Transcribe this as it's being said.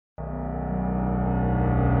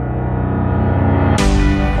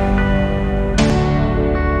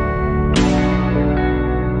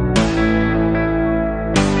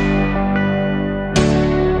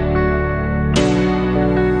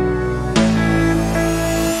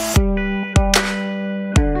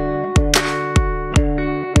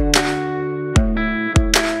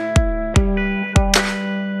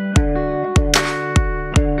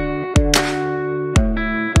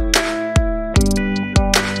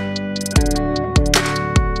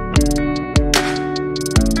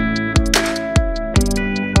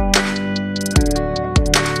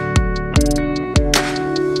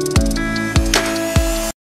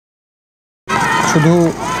শুধু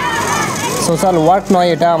social work নয়,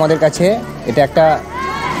 এটা আমাদের কাছে এটা একটা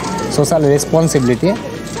সোশ্যাল রেসপন্সিবিলিটি।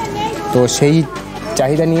 তো সেই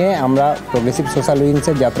চাহিদা নিয়ে আমরা প্রোগ্রেসিভ সোশ্যাল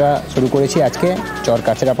উইংসের যাত্রা শুরু করেছি আজকে চর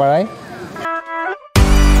কাছেরাপাড়ায়।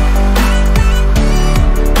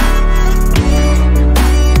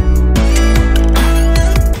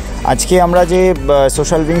 আজকে আমরা যে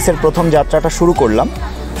সোশ্যাল উইংসের প্রথম যাত্রাটা শুরু করলাম,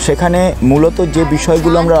 সেখানে মূলত যে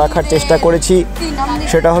বিষয়গুলো আমরা রাখার চেষ্টা করেছি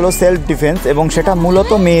সেটা হলো সেলফ ডিফেন্স, এবং সেটা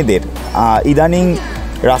মূলত মেয়েদের। ইদানিং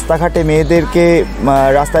রাস্তাঘাটে মেয়েদেরকে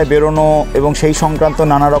রাস্তায় বেরোনো এবং সেই সংক্রান্ত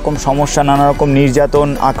নানা রকম সমস্যা, নানা রকম নির্যাতন,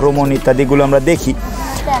 আক্রমণ ইত্যাদিগুলো আমরা দেখি।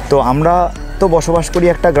 তো আমরা তো বসবাস করি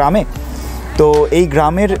একটা গ্রামে, তো এই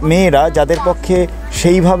গ্রামের মেয়েরা যাদের পক্ষে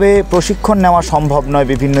সেইভাবে প্রশিক্ষণ নেওয়া সম্ভব নয়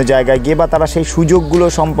বিভিন্ন জায়গায় গিয়ে, বা তারা সেই সুযোগগুলো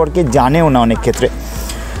সম্পর্কে জানেও না অনেক ক্ষেত্রে,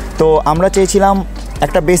 তো আমরা চেয়েছিলাম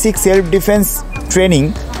একটা বেসিক সেলফ ডিফেন্স ট্রেনিং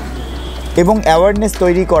এবং অ্যাওয়ারনেস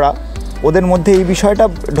তৈরি করা, ওদের মধ্যে এই বিষয়টা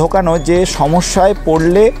ঢোকানো যে সমস্যায়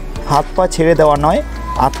পড়লে হাত পা ছেড়ে দেওয়া নয়,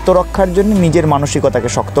 আত্মরক্ষার জন্য নিজের মানসিকতাকে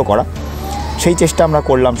শক্ত করা। সেই চেষ্টা আমরা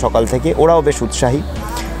করলাম সকাল থেকে, ওরাও বেশ উৎসাহী।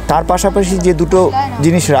 তার পাশাপাশি যে দুটো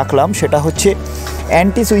জিনিস রাখলাম সেটা হচ্ছে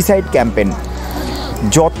অ্যান্টি সুইসাইড ক্যাম্পেইন।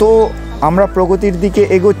 যত আমরা প্রগতির দিকে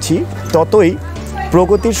এগোচ্ছি ততই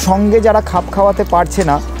প্রগতির সঙ্গে যারা খাপ খাওয়াতে পারছে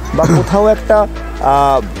না বা কোথাও একটা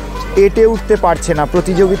এঁটে উঠতে পারছে না,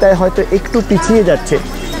 প্রতিযোগিতায় হয়তো একটু পিছিয়ে যাচ্ছে,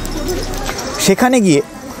 সেখানে গিয়ে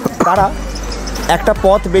তারা একটা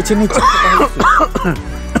পথ বেছে নিচ্ছে,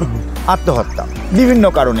 আত্মহত্যা। বিভিন্ন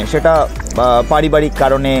কারণে, সেটা পারিবারিক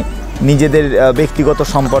কারণে, নিজেদের ব্যক্তিগত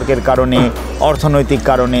সম্পর্কের কারণে, অর্থনৈতিক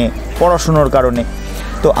কারণে, পড়াশুনোর কারণে।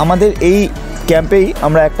 তো আমাদের এই ক্যাম্পেই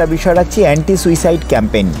আমরা একটা বিষয় রাখছি, অ্যান্টি সুইসাইড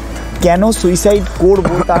ক্যাম্পেইন। কেন সুইসাইড করব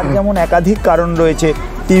তার যেমন একাধিক কারণ রয়েছে,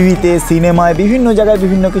 টিভিতে, সিনেমায়, বিভিন্ন জায়গায়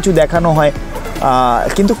বিভিন্ন কিছু দেখানো হয়,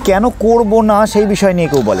 কিন্তু কেন করব না সেই বিষয় নিয়ে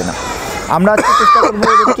কেউ বলে না। আমরা আজকে চেষ্টা করবো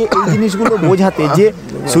এদেরকে এই জিনিসগুলো বোঝাতে যে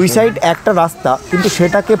সুইসাইড একটা রাস্তা, কিন্তু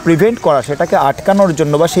সেটাকে প্রিভেন্ট করা, সেটাকে আটকানোর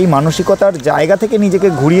জন্য বা সেই মানসিকতার জায়গা থেকে নিজেকে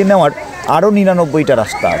ঘুরিয়ে নেওয়ার আরও 99টা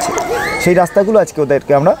রাস্তা আছে। সেই রাস্তাগুলো আজকে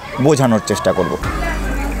ওদেরকে আমরা বোঝানোর চেষ্টা করব।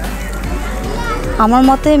 আমার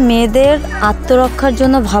মতে মেয়েদের আত্মরক্ষার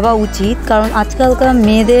জন্য ভাবা উচিত, কারণ আজকালকার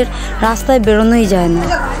মেয়েদের রাস্তায় বেরোনোই যায় না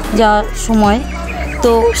যা সময়।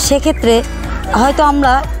 তো সেক্ষেত্রে হয়তো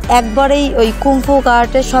আমরা একবারেই ওই কুংফু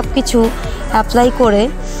কারাটে সব কিছু অ্যাপ্লাই করে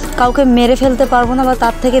কাউকে মেরে ফেলতে পারবো না বা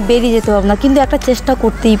তার থেকে বেরিয়ে যেতে পারবো না, কিন্তু একটা চেষ্টা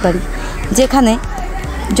করতেই পারি, যেখানে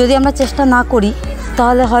যদি আমরা চেষ্টা না করি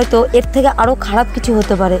তাহলে হয়তো এর থেকে আরও খারাপ কিছু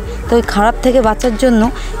হতে পারে। তো ওই খারাপ থেকে বাঁচার জন্য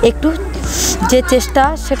একটু যে চেষ্টা,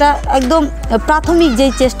 সেটা একদম প্রাথমিক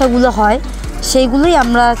যেই চেষ্টাগুলো হয় সেইগুলোই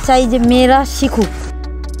আমরা চাই যে মেয়েরা শিখুক।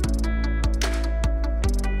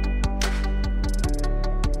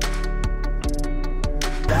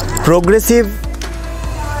 প্রোগ্রেসিভ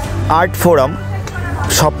আর্ট ফোরাম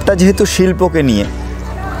সবটা যেহেতু শিল্পকে নিয়ে,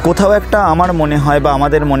 কোথাও একটা আমার মনে হয় বা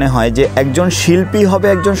আমাদের মনে হয় যে একজন শিল্পী হবে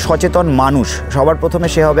একজন সচেতন মানুষ। সবার প্রথমে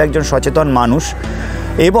সে হবে একজন সচেতন মানুষ,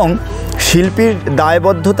 এবং শিল্পীর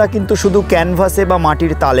দায়বদ্ধতা কিন্তু শুধু ক্যানভাসে বা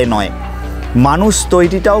মাটির তালে নয়, মানুষ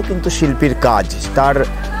তৈরিটাও কিন্তু শিল্পীর কাজ। তার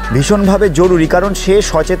ভীষণভাবে জরুরি, কারণ সে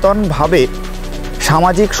সচেতনভাবে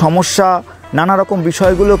সামাজিক সমস্যা, নানা রকম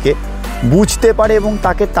বিষয়গুলোকে বুঝতে পারে এবং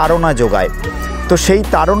তাকে তাড়না যোগায়। তো সেই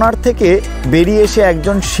তাড়নার থেকে বেরিয়ে এসে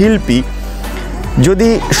একজন শিল্পী যদি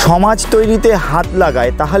সমাজ তৈরিতে হাত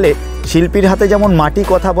লাগায়, তাহলে শিল্পীর হাতে যেমন মাটি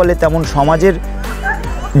কথা বলে, তেমন সমাজের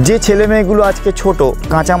যে ছেলেমেয়েগুলো আজকে ছোট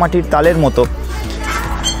কাঁচা মাটির তালের মতো,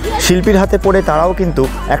 শিল্পীর হাতে পড়ে তারাও কিন্তু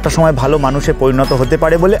একটা সময় ভালো মানুষে পরিণত হতে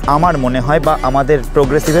পারে বলে আমার মনে হয়, বা আমাদের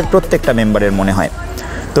প্রোগ্রেসিভের প্রত্যেকটা মেম্বারের মনে হয়।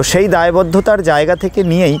 তো সেই দায়বদ্ধতার জায়গা থেকে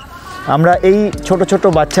নিয়েই আমরা এই ছোট ছোট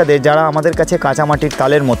বাচ্চাদের, যারা আমাদের কাছে কাঁচা মাটির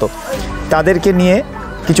তালের মতো, তাদেরকে নিয়ে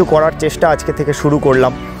কিছু করার চেষ্টা আজকে থেকে শুরু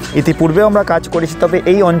করলাম। ইতিপূর্বেও আমরা কাজ করেছি, তবে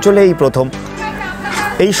এই অঞ্চলে এই প্রথম।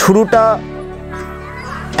 এই শুরুটা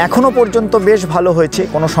এখনও পর্যন্ত বেশ ভালো হয়েছে,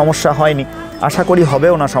 কোনো সমস্যা হয়নি, আশা করি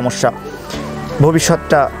হবেও না সমস্যা।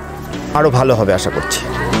 ভবিষ্যৎটা আরও ভালো হবে আশা করছি।